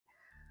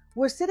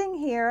We're sitting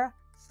here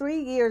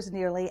 3 years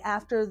nearly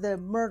after the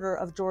murder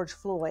of George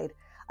Floyd,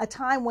 a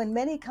time when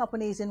many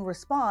companies in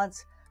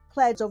response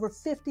pledged over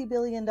 $50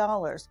 billion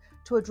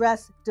to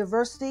address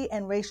diversity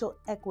and racial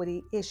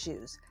equity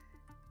issues.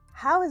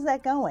 How is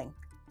that going?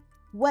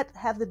 What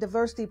have the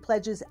diversity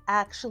pledges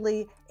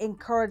actually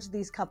encouraged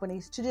these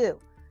companies to do?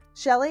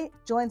 Shelley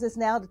joins us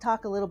now to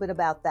talk a little bit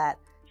about that.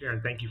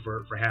 Sharon, thank you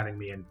for having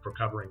me and for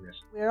covering this.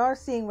 We are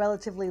seeing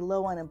relatively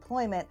low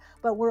unemployment,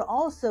 but we're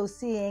also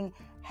seeing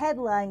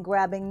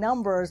headline-grabbing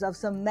numbers of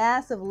some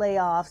massive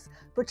layoffs,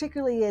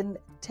 particularly in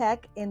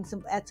tech,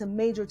 at some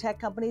major tech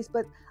companies,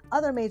 but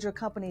other major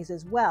companies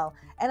as well.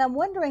 And I'm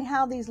wondering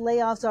how these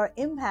layoffs are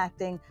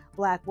impacting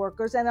Black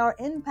workers and are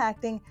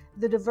impacting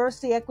the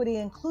diversity, equity,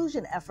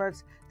 inclusion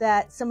efforts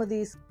that some of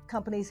these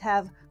companies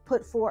have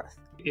put forth.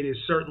 It is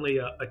certainly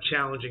a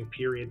challenging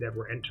period that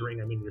we're entering.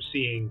 I mean, you're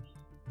seeing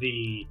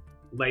the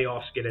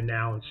layoffs get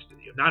announced,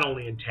 not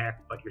only in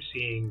tech, but you're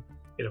seeing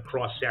it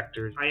across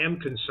sectors. I am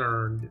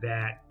concerned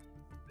that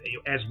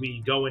as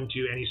we go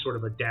into any sort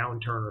of a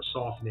downturn or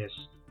softness,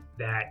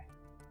 that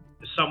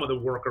some of the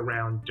work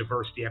around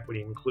diversity,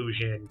 equity,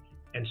 inclusion,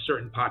 and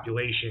certain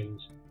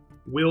populations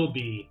will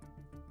be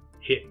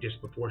hit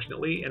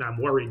disproportionately. And I'm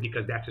worried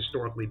because that's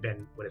historically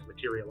been what has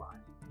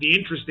materialized. The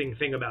interesting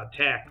thing about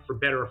tech, for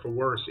better or for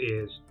worse,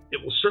 is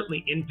it will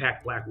certainly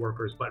impact Black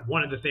workers. But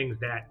one of the things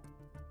that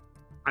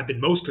I've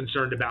been most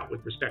concerned about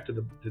with respect to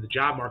the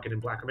job market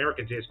and Black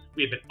Americans is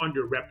we have been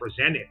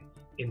underrepresented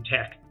in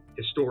tech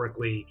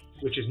historically,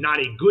 which is not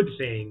a good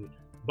thing,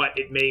 but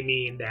it may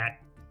mean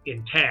that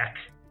in tech,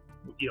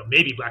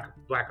 maybe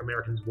Black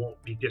Americans won't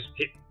be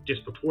hit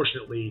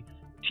disproportionately,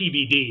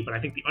 TBD, but I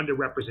think the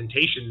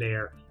underrepresentation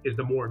there is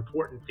the more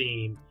important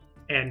theme.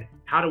 And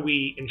how do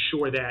we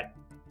ensure that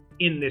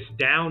in this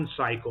down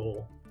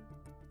cycle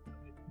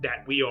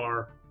that we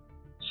are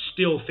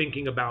still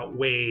thinking about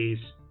ways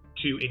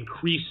to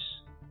increase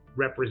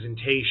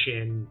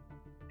representation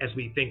as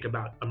we think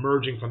about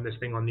emerging from this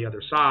thing on the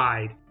other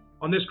side.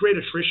 On this great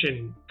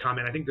attrition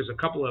comment, I think there's a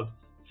couple of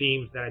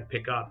themes that I'd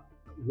pick up.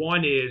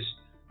 One is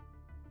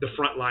the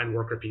frontline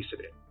worker piece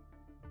of it.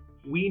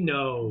 We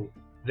know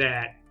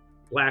that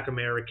Black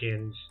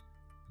Americans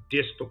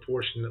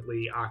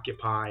disproportionately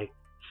occupy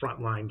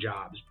frontline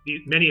jobs.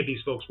 Many of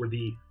these folks were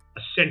the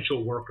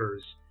essential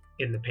workers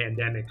in the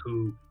pandemic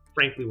who,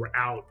 frankly, were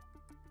out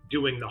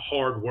doing the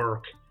hard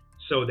work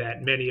so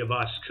that many of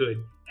us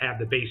could have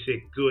the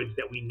basic goods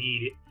that we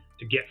needed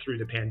to get through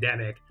the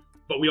pandemic.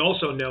 But we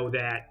also know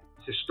that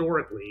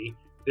historically,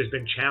 there's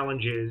been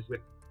challenges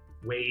with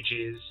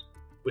wages,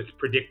 with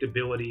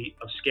predictability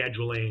of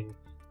scheduling,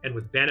 and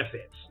with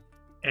benefits.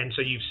 And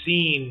so you've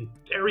seen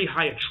very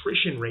high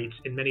attrition rates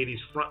in many of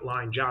these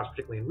frontline jobs,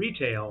 particularly in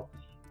retail.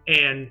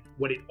 And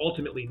what it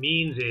ultimately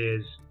means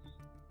is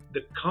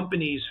the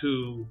companies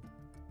who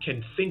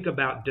can think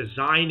about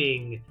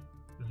designing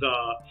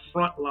the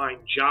frontline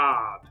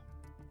job,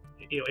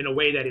 in a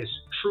way that is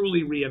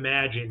truly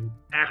reimagined,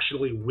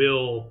 actually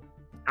will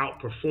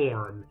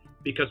outperform,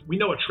 because we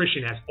know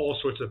attrition has all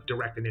sorts of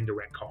direct and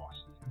indirect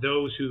costs.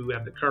 Those who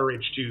have the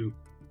courage to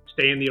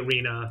stay in the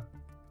arena,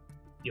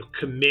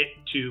 commit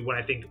to what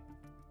I think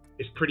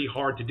is pretty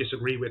hard to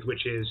disagree with,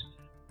 which is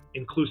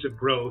inclusive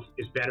growth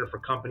is better for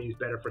companies,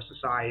 better for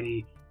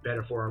society,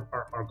 better for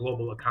our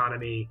global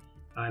economy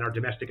and our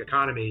domestic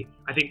economy.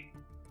 I think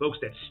folks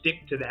that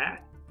stick to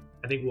that,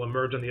 I think will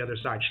emerge on the other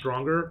side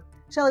stronger.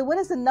 Shelley, what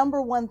is the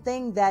number one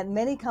thing that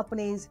many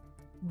companies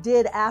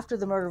did after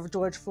the murder of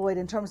George Floyd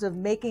in terms of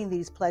making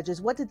these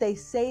pledges? What did they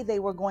say they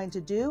were going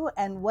to do,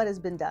 and what has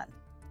been done?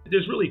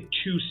 There's really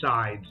two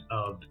sides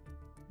of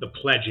the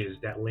pledges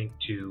that link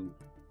to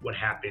what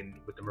happened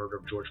with the murder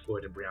of George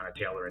Floyd and Breonna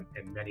Taylor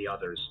and many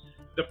others.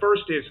 The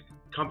first is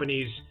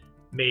companies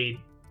made,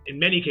 in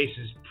many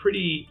cases,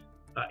 pretty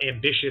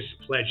ambitious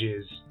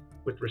pledges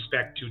with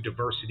respect to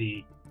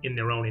diversity in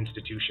their own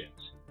institutions.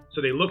 So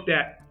they looked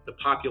at the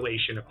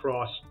population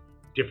across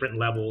different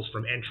levels,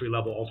 from entry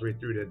level all the way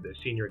through to the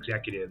senior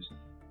executives,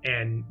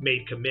 and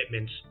made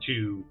commitments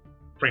to,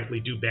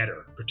 frankly, do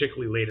better,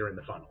 particularly later in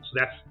the funnel.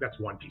 So that's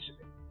one piece of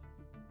it.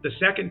 The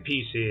second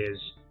piece is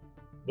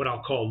what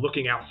I'll call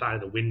looking outside of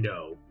the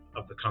window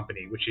of the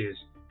company, which is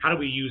how do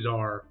we use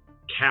our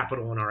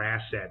capital and our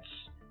assets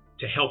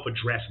to help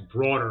address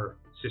broader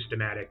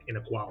systematic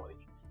inequality?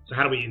 So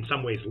how do we, in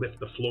some ways, lift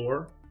the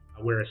floor,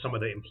 whereas some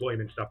of the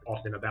employment stuff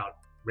often about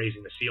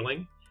raising the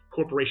ceiling?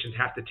 Corporations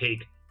have to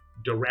take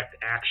direct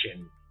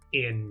action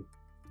in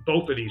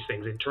both of these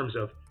things in terms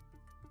of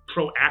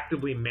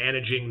proactively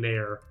managing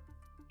their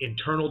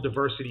internal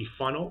diversity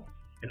funnel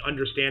and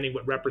understanding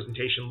what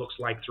representation looks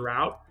like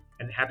throughout,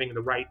 and having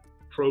the right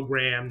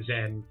programs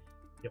and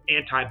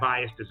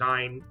anti-bias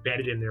design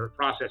embedded in their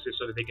processes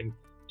so that they can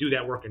do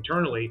that work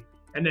internally.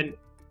 And then,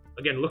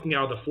 again, looking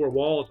out of the four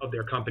walls of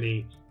their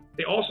company,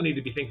 they also need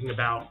to be thinking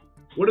about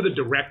what are the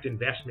direct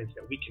investments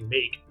that we can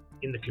make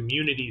in the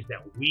communities that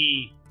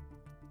we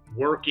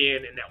work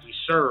in and that we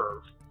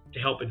serve to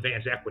help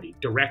advance equity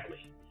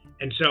directly.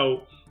 And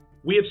so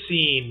we have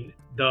seen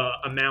the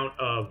amount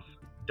of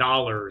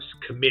dollars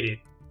committed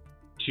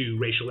to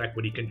racial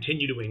equity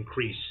continue to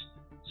increase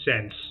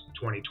since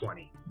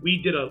 2020.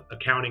 We did a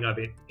accounting of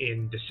it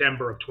in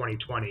December of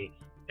 2020,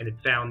 and it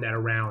found that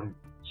around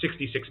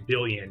 66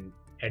 billion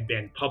had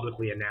been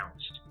publicly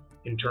announced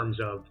in terms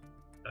of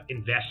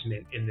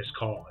investment in this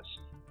cause.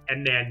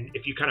 And then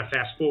if you kind of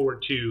fast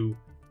forward to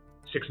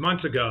 6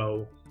 months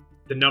ago,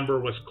 the number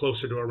was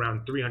closer to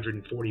around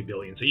 340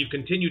 billion. So you've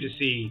continued to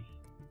see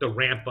the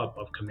ramp up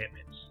of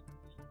commitments.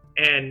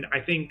 And I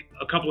think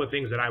a couple of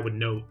things that I would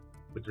note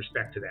with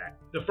respect to that.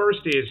 The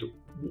first is,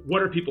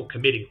 what are people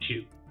committing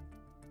to?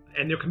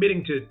 And they're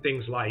committing to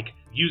things like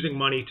using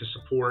money to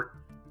support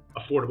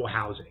affordable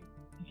housing.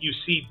 You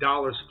see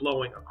dollars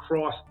flowing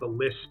across the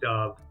list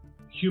of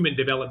human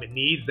development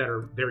needs that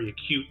are very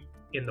acute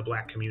in the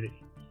Black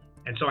community.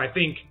 And so I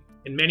think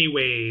in many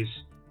ways,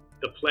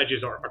 the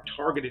pledges are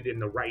targeted in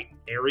the right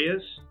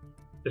areas.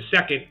 The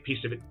second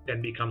piece of it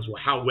then becomes,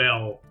 well, how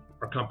well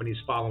are companies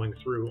following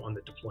through on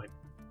the deployment?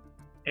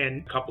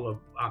 And a couple of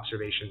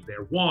observations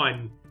there.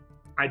 One,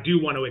 I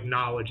do want to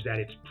acknowledge that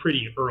it's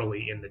pretty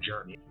early in the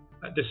journey.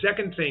 The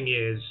second thing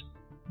is,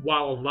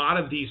 while a lot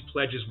of these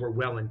pledges were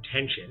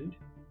well-intentioned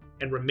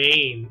and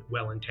remain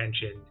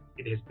well-intentioned,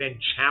 it has been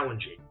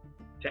challenging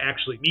to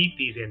actually meet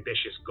these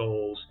ambitious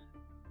goals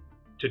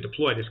to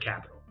deploy this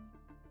capital.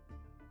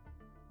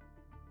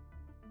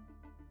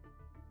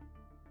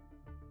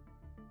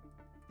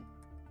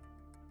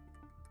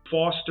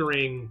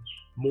 Fostering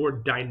more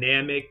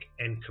dynamic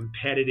and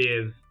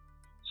competitive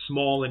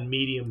small and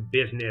medium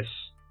business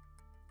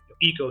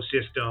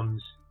ecosystems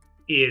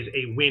is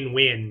a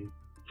win-win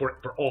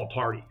for all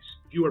parties.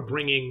 If you are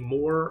bringing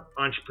more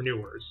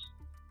entrepreneurs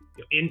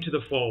into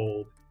the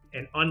fold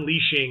and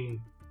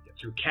unleashing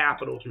through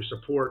capital, through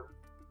support,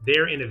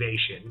 their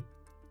innovation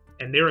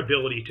and their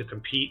ability to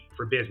compete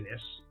for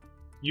business,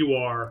 you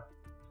are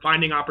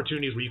finding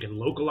opportunities where you can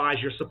localize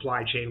your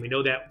supply chain. We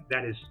know that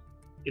that is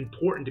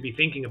important to be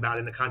thinking about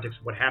in the context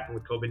of what happened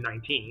with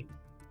COVID-19.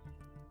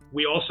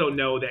 We also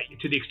know that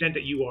to the extent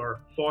that you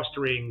are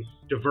fostering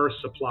diverse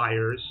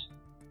suppliers,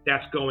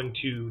 that's going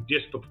to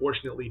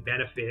disproportionately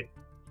benefit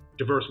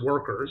diverse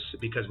workers,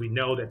 because we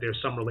know that there's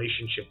some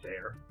relationship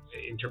there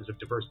in terms of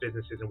diverse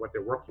businesses and what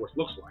their workforce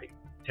looks like.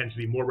 It tends to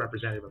be more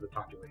representative of the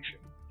population.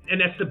 And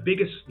that's the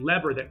biggest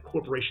lever that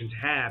corporations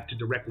have to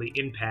directly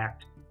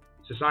impact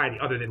society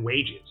other than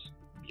wages.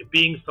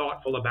 Being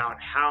thoughtful about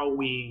how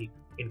we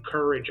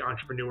encourage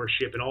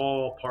entrepreneurship in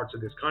all parts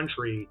of this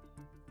country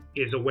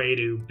is a way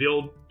to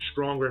build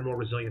stronger and more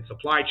resilient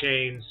supply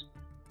chains,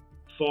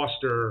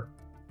 foster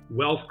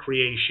wealth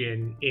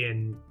creation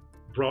in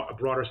a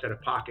broader set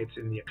of pockets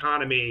in the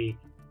economy,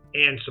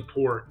 and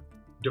support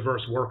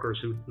diverse workers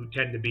who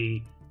tend to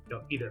be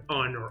either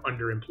or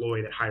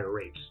underemployed at higher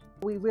rates.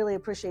 We really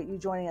appreciate you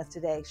joining us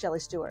today, Shelley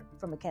Stewart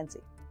from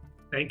McKinsey.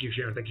 Thank you,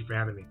 Sharon. Thank you for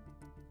having me.